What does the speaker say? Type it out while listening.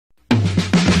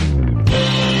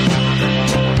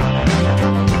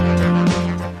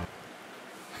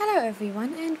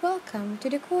everyone and welcome to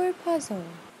Decor Puzzle.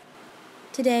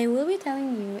 Today we'll be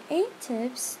telling you 8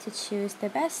 tips to choose the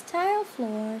best tile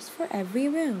floors for every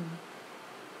room.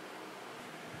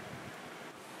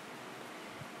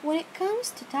 When it comes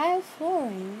to tile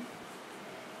flooring,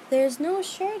 there's no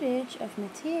shortage of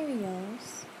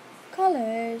materials,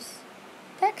 colors,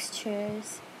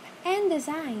 textures, and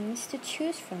designs to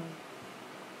choose from.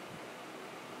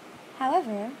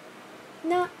 However,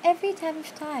 not every type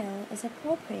of tile is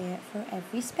appropriate for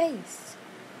every space.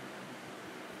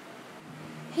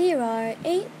 Here are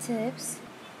 8 tips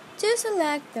to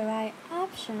select the right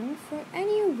option for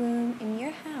any room in your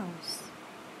house.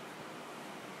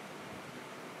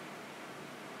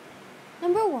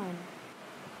 Number 1.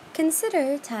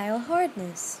 Consider tile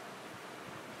hardness.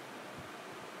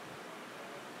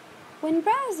 When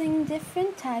browsing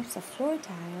different types of floor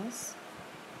tiles,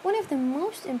 one of the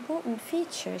most important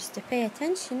features to pay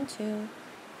attention to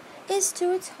is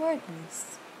to its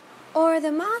hardness, or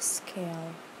the mass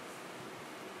scale.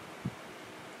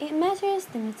 It measures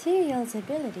the material's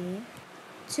ability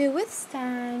to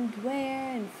withstand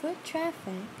wear and foot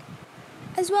traffic,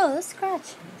 as well as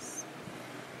scratches.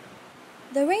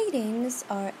 The ratings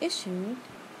are issued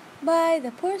by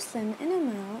the Porcelain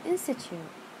Enamel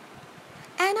Institute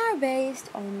and are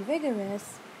based on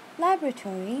rigorous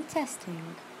laboratory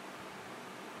testing.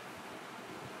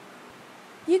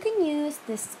 You can use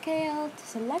this scale to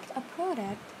select a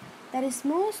product that is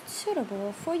most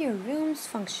suitable for your room's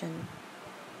function.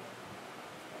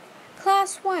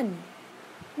 Class 1.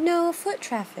 No foot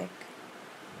traffic.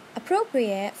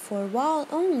 Appropriate for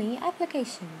wall-only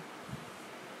application.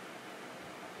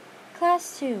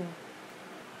 Class 2.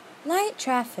 Light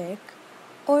traffic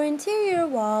or interior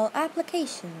wall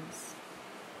applications.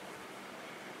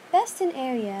 Best in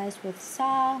areas with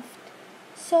soft,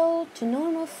 soled to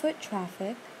normal foot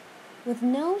traffic with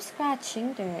no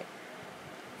scratching dirt.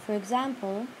 For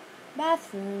example,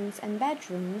 bathrooms and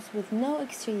bedrooms with no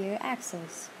exterior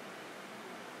access.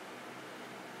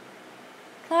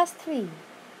 Class 3.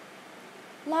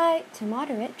 Light to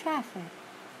moderate traffic,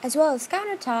 as well as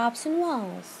countertops and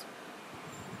walls.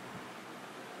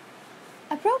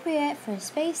 Appropriate for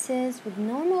spaces with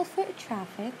normal foot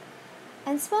traffic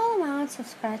and small amounts of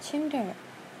scratching dirt.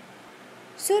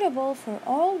 Suitable for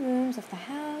all rooms of the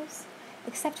house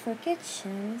except for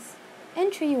kitchens,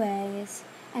 entryways,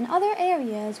 and other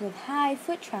areas with high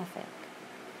foot traffic.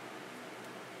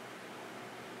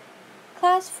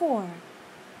 Class 4.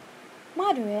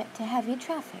 Moderate to heavy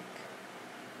traffic.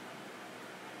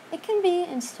 It can be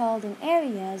installed in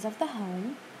areas of the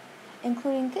home,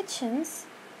 including kitchens,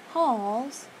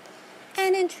 halls,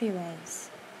 and entryways.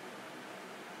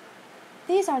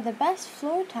 These are the best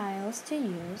floor tiles to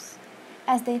use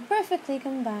as they perfectly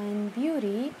combine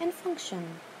beauty and function.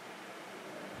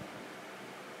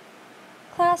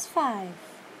 Class 5.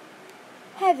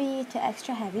 Heavy to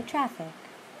extra heavy traffic,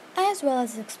 as well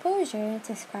as exposure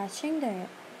to scratching dirt.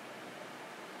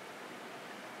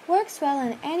 Works well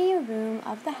in any room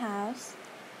of the house,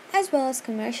 as well as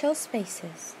commercial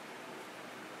spaces.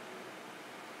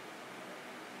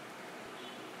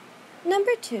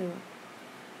 Number 2.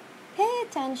 Pay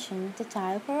attention to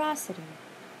tile porosity.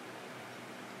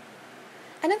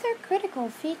 Another critical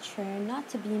feature not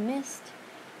to be missed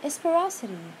is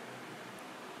porosity.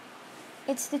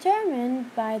 It's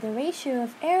determined by the ratio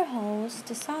of air holes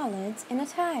to solids in a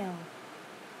tile,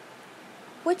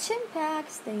 which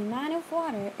impacts the amount of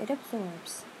water it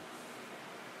absorbs.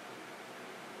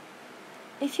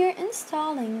 If you're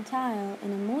installing tile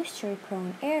in a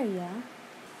moisture-prone area,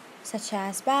 such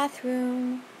as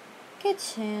bathroom,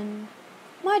 kitchen,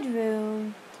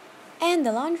 mudroom, and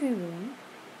the laundry room,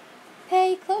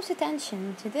 pay close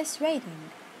attention to this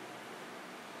rating.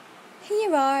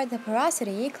 Here are the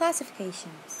porosity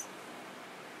classifications.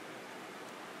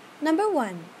 Number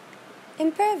 1.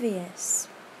 Impervious.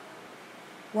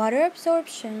 Water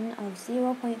absorption of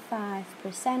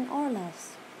 0.5% or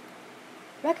less.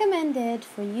 Recommended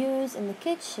for use in the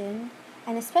kitchen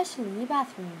and especially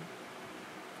bathroom.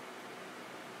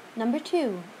 Number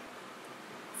 2.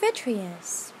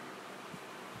 Vitreous.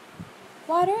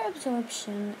 Water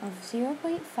absorption of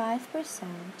 0.5%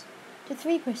 to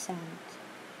 3%.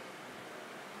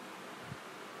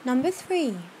 Number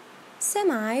 3.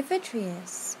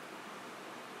 Semi-vitreous.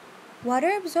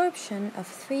 Water absorption of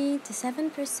 3 to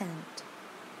 7%.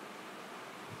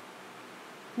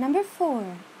 Number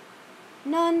 4.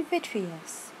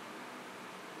 Non-vitreous.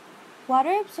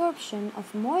 Water absorption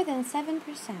of more than 7%.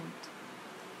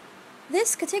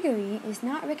 This category is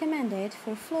not recommended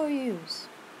for floor use.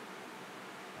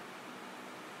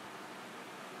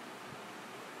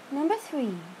 Number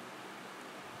 3.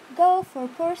 go for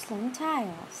porcelain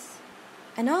tiles,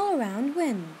 an all-around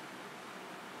win.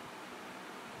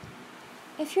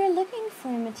 If you're looking for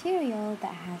a material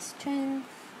that has strength,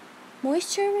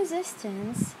 moisture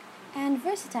resistance, and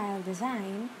versatile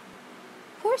design,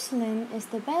 porcelain is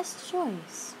the best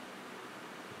choice.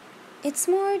 It's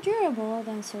more durable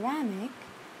than ceramic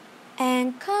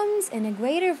and comes in a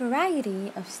greater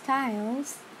variety of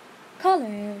styles,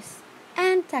 colors,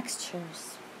 and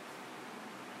textures.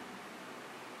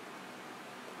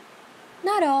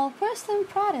 Not all porcelain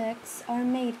products are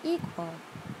made equal,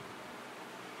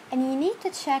 and you need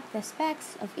to check the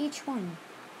specs of each one.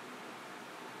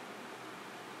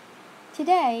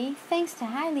 Today, thanks to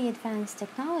highly advanced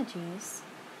technologies,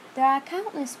 there are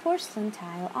countless porcelain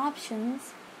tile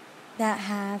options that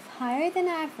have higher than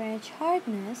average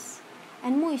hardness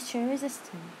and moisture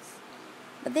resistance,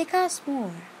 but they cost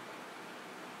more.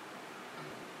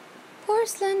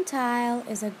 Porcelain tile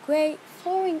is a great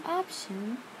flooring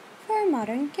option for a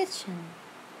modern kitchen.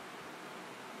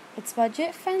 It's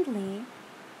budget-friendly,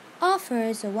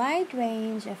 offers a wide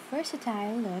range of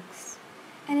versatile looks,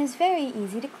 and is very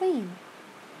easy to clean.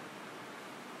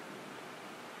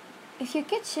 If your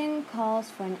kitchen calls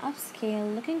for an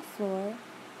upscale-looking floor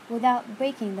without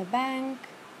breaking the bank,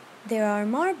 there are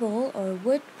marble or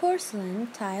wood porcelain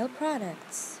tile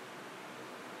products.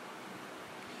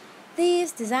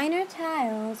 These designer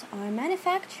tiles are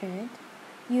manufactured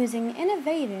using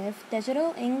innovative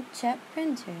digital inkjet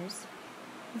printers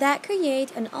that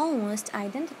create an almost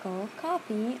identical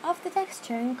copy of the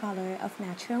texture and color of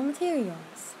natural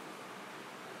materials.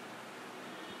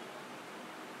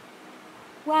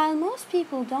 While most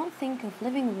people don't think of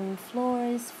living room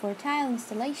floors for tile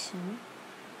installation,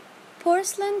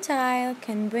 porcelain tile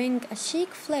can bring a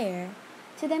chic flair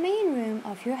to the main room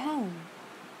of your home.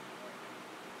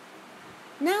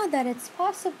 Now that it's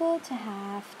possible to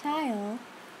have tile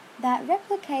that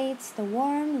replicates the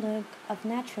warm look of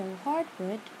natural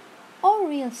hardwood or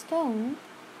real stone,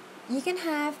 you can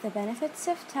have the benefits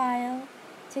of tile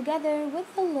together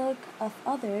with the look of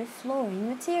other flooring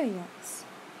materials.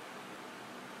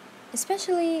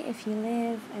 Especially if you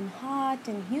live in hot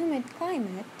and humid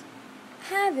climate,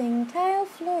 having tile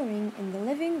flooring in the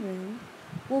living room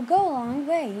will go a long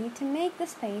way to make the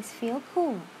space feel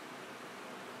cool.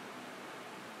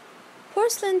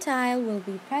 Porcelain tile will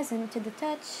be pleasant to the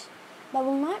touch, but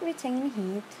will not retain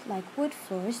heat like wood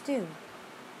floors do.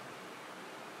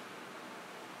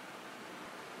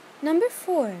 Number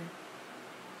 4.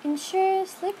 Ensure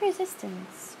slip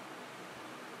resistance.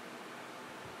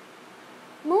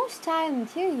 Most tile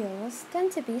materials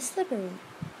tend to be slippery,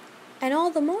 and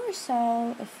all the more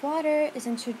so if water is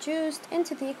introduced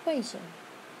into the equation.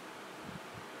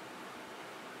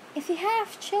 If you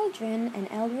have children and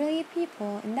elderly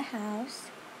people in the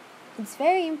house, it's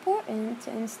very important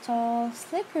to install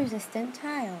slip-resistant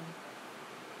tile.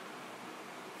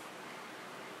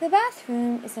 The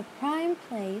bathroom is a prime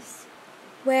place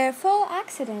where fall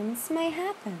accidents may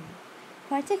happen,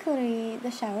 particularly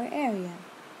the shower area.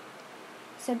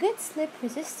 So good slip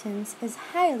resistance is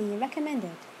highly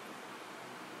recommended.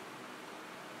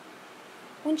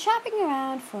 When shopping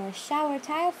around for a shower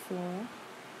tile floor,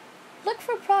 look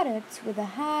for products with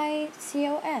a high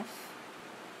COF,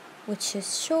 which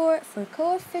is short for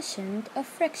coefficient of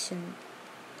friction.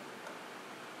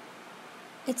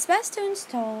 It's best to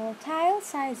install tile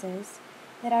sizes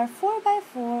that are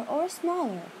 4x4 or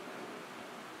smaller.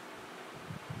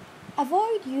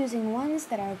 Avoid using ones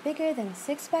that are bigger than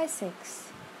 6x6.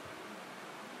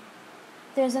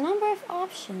 There's a number of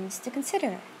options to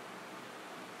consider.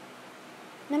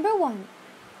 Number 1.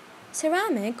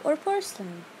 Ceramic or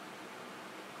porcelain.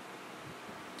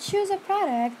 Choose a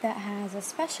product that has a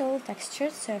special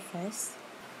textured surface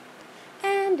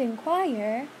and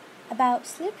inquire about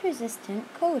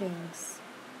slip-resistant coatings.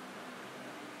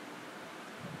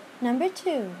 Number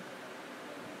 2.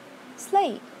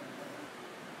 Slate.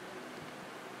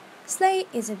 Slate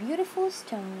is a beautiful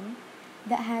stone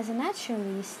that has a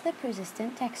naturally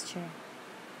slip-resistant texture.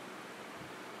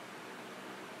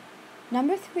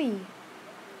 Number 3.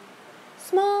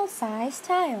 Small size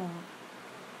tile.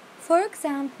 For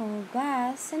example,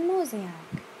 glass and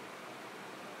mosaic.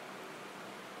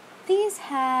 These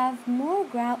have more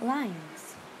grout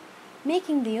lines,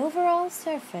 making the overall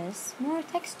surface more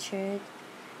textured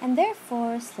and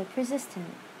therefore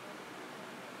slip-resistant.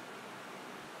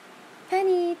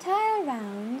 Penny tile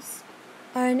rounds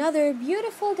are another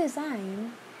beautiful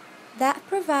design that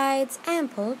provides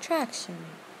ample traction.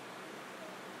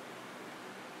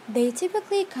 They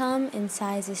typically come in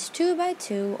sizes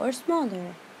 2x2 or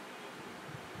smaller.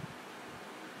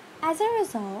 As a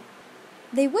result,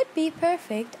 They would be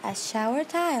perfect as shower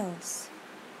tiles.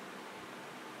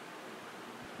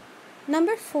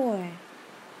 Number 4.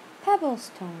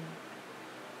 Pebblestone.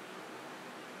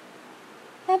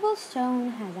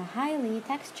 Pebblestone has a highly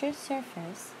textured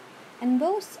surface and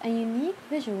boasts a unique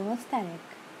visual aesthetic.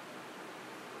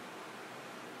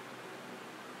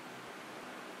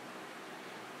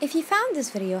 If you found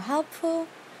this video helpful,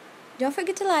 don't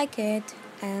forget to like it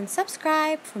and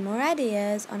subscribe for more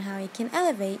ideas on how you can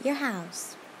elevate your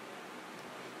house.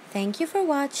 Thank you for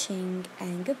watching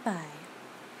and goodbye.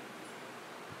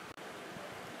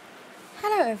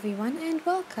 Hello everyone and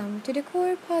welcome to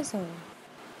Decor Puzzle.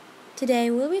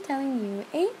 Today we'll be telling you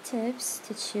 8 tips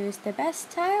to choose the best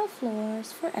tile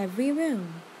floors for every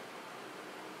room.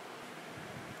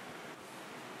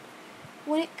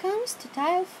 When it comes to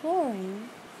tile flooring,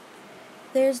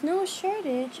 there's no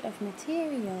shortage of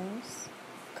materials,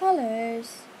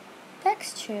 colors,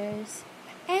 textures,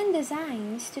 and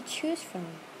designs to choose from.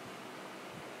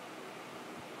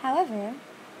 Selhowever,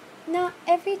 not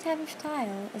every type of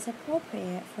tile is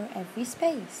appropriate for every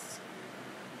space.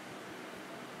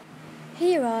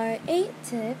 Here are 8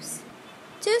 tips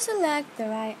to select the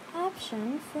right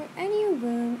option for any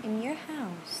room in your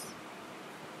house.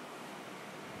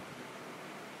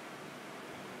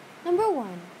 Number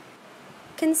 1.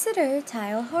 Consider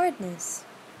tile hardness.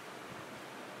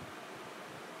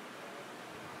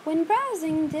 When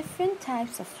browsing different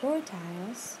types of floor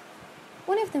tiles,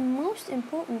 one of the most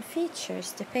important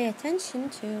features to pay attention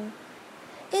to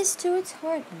is to its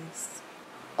hardness,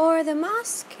 or the mass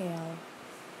scale.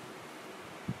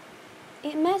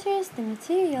 It measures the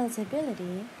material's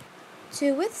ability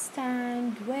to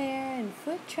withstand wear and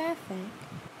foot traffic,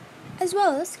 as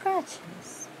well as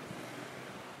scratches.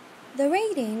 The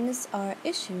ratings are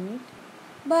issued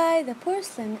by the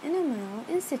Porcelain Enamel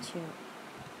Institute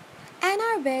and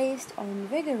are based on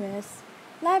rigorous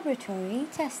laboratory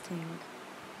testing.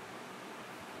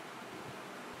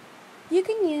 You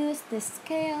can use this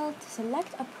scale to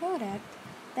select a product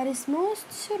that is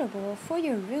most suitable for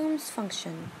your room's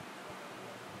function.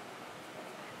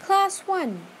 Class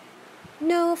 1.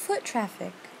 No foot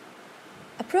traffic.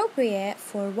 Appropriate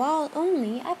for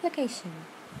wall-only application.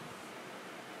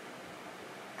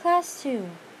 Class 2.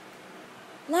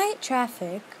 Light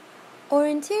traffic or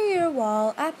interior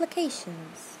wall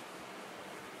applications.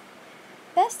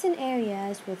 Best in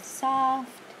areas with soft,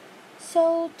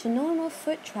 sold to normal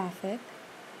foot traffic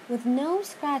with no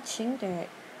scratching dirt.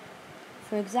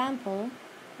 For example,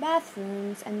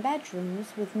 bathrooms and bedrooms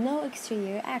with no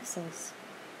exterior access.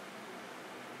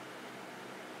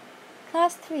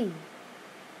 Class 3.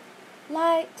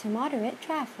 Light to moderate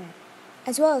traffic,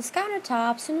 as well as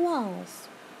countertops and walls.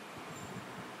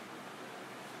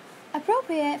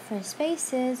 Appropriate for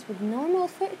spaces with normal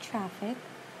foot traffic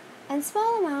and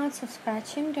small amounts of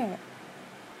scratching dirt.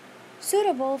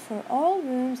 Suitable for all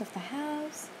rooms of the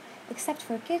house except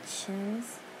for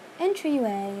kitchens,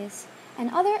 entryways,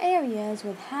 and other areas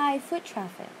with high foot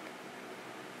traffic.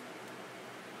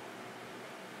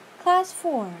 Class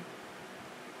 4.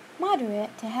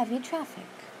 Moderate to heavy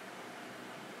traffic.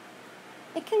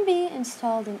 It can be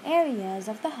installed in areas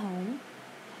of the home,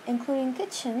 including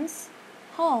kitchens,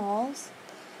 halls,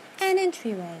 and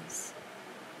entryways.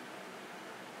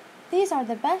 These are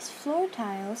the best floor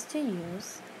tiles to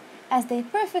use as they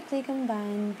perfectly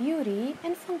combine beauty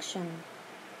and function.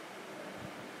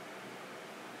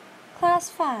 Class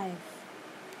 5.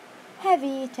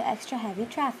 Heavy to extra heavy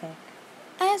traffic,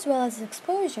 as well as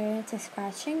exposure to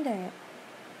scratching dirt.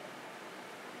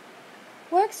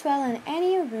 Works well in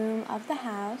any room of the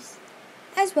house,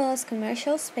 as well as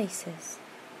commercial spaces.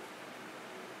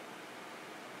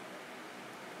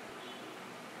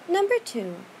 Number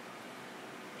 2.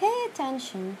 Pay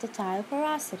attention to tile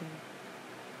porosity.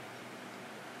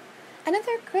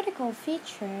 Another critical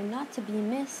feature not to be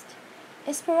missed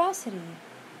is porosity.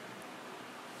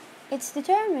 It's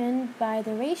determined by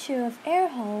the ratio of air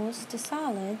holes to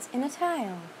solids in a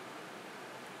tile,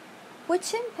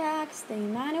 which impacts the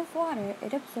amount of water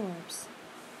it absorbs.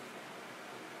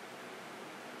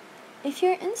 If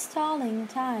you're installing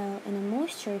tile in a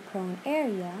moisture-prone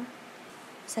area,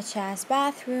 such as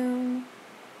bathroom,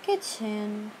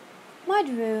 kitchen,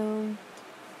 mudroom,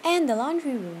 and the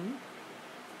laundry room,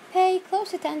 pay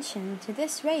close attention to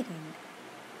this rating.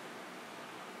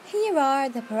 Here are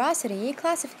the porosity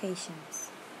classifications.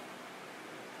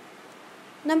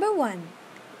 Number 1.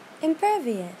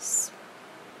 Impervious.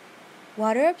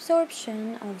 Water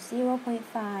absorption of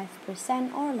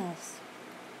 0.5% or less.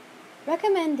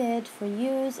 Recommended for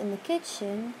use in the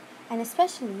kitchen and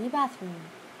especially bathroom.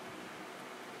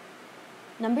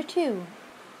 Number 2.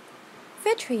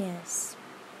 Vitreous.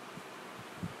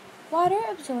 water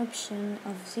absorption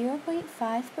of 0.5%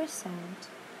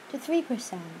 to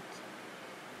 3%.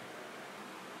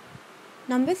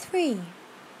 Number 3.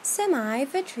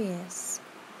 Semi-vitreous,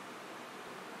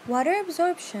 water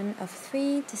absorption of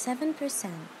 3 to 7%.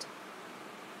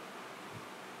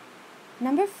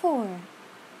 Number 4.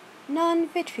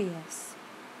 Non-vitreous,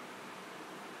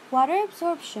 water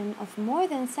absorption of more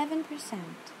than 7%.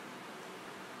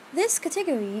 This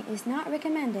category is not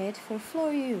recommended for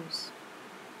floor use.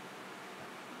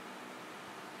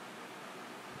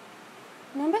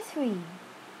 Number 3.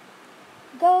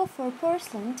 Go for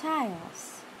porcelain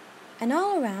tiles, an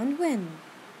all-around win.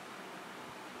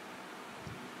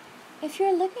 If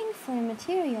you're looking for a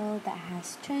material that has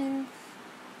strength,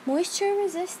 moisture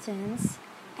resistance,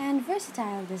 and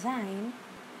versatile design,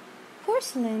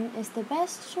 porcelain is the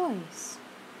best choice.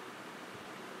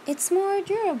 It's more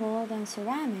durable than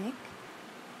ceramic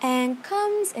and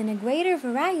comes in a greater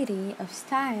variety of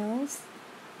styles,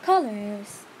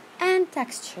 colors, and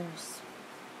textures.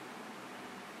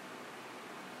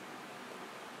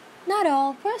 Not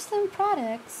all porcelain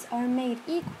products are made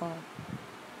equal,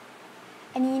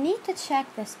 and you need to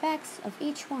check the specs of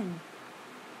each one.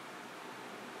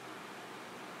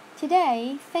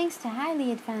 Today, thanks to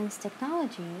highly advanced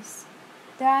technologies,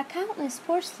 there are countless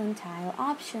porcelain tile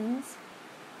options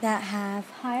that have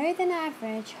higher than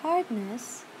average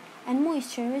hardness and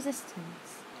moisture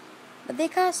resistance, but they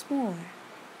cost more.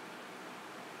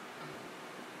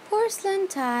 Porcelain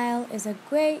tile is a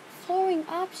great flooring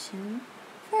option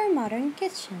for a modern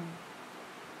kitchen.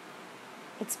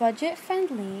 It's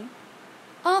budget-friendly,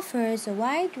 offers a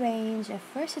wide range of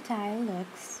versatile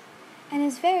looks, and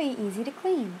is very easy to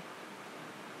clean.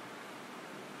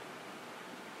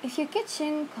 If your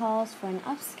kitchen calls for an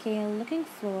upscale-looking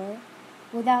floor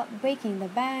without breaking the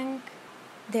bank,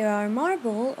 there are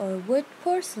marble or wood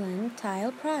porcelain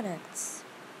tile products.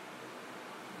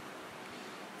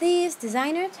 These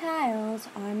designer tiles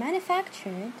are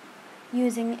manufactured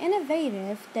using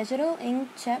innovative digital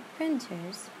inkjet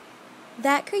printers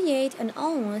that create an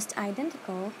almost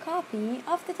identical copy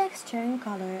of the texture and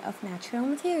color of natural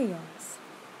materials.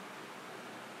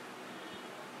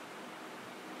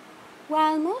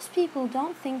 While most people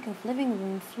don't think of living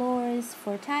room floors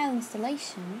for tile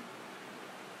installation,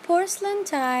 porcelain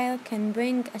tile can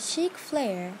bring a chic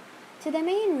flair to the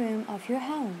main room of your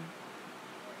home.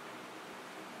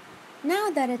 Now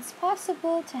that it's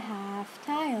possible to have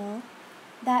tile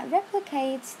that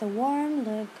replicates the warm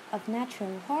look of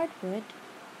natural hardwood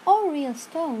or real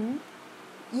stone,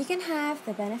 you can have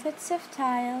the benefits of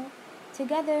tile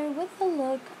together with the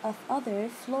look of other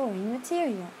flooring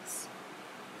materials.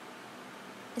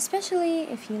 Especially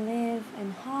if you live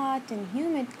in hot and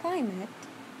humid climate,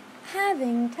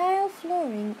 having tile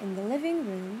flooring in the living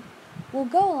room will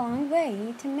go a long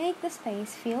way to make the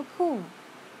space feel cool.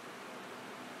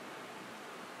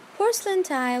 Porcelain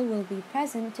tile will be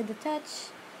pleasant to the touch,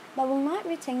 but will not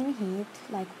retain heat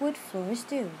like wood floors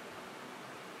do.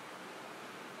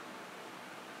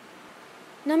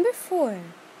 Number 4.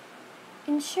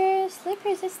 Ensure slip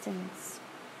resistance.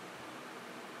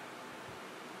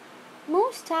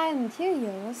 Most tile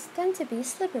materials tend to be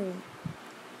slippery,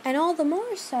 and all the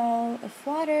more so if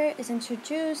water is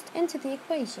introduced into the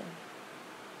equation.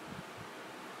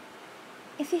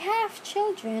 If you have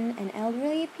children and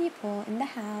elderly people in the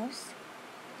house,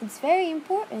 it's very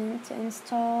important to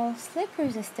install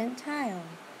slip-resistant tile.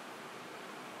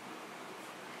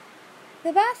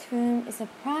 The bathroom is a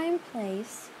prime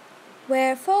place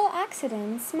where fall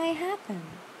accidents may happen,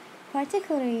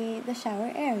 particularly the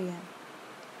shower area.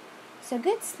 So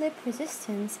good slip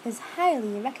resistance is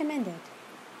highly recommended.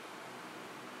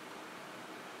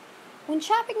 When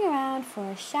shopping around for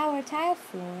a shower tile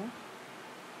floor,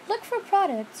 look for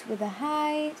products with a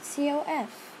high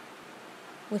COF,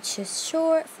 which is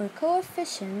short for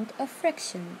coefficient of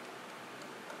friction.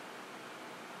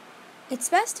 It's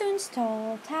best to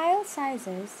install tile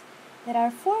sizes that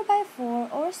are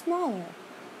 4x4 or smaller.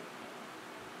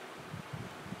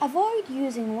 Avoid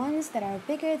using ones that are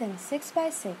bigger than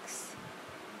 6x6.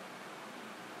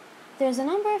 There's a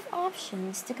number of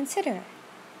options to consider.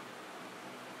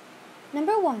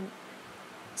 Number 1.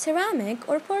 Ceramic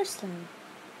or porcelain.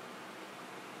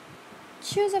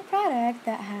 Choose a product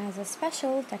that has a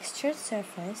special textured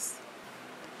surface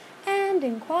and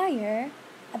inquire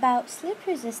about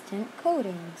slip-resistant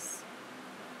coatings.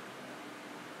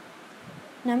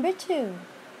 Number 2.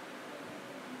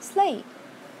 Slate.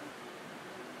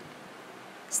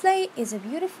 Slate is a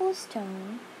beautiful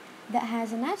stone that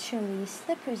has a naturally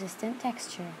slip-resistant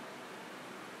texture.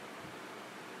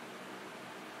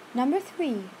 Number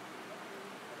 3.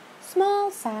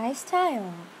 Small size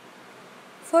tile.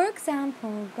 For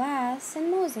example, glass and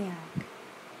mosaic.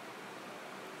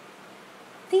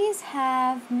 These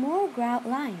have more grout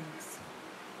lines,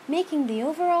 making the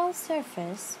overall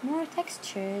surface more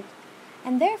textured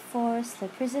and therefore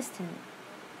slip resistant.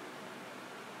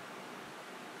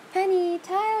 Penny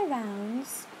tile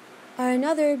rounds are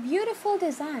another beautiful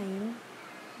design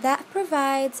that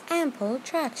provides ample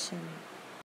traction.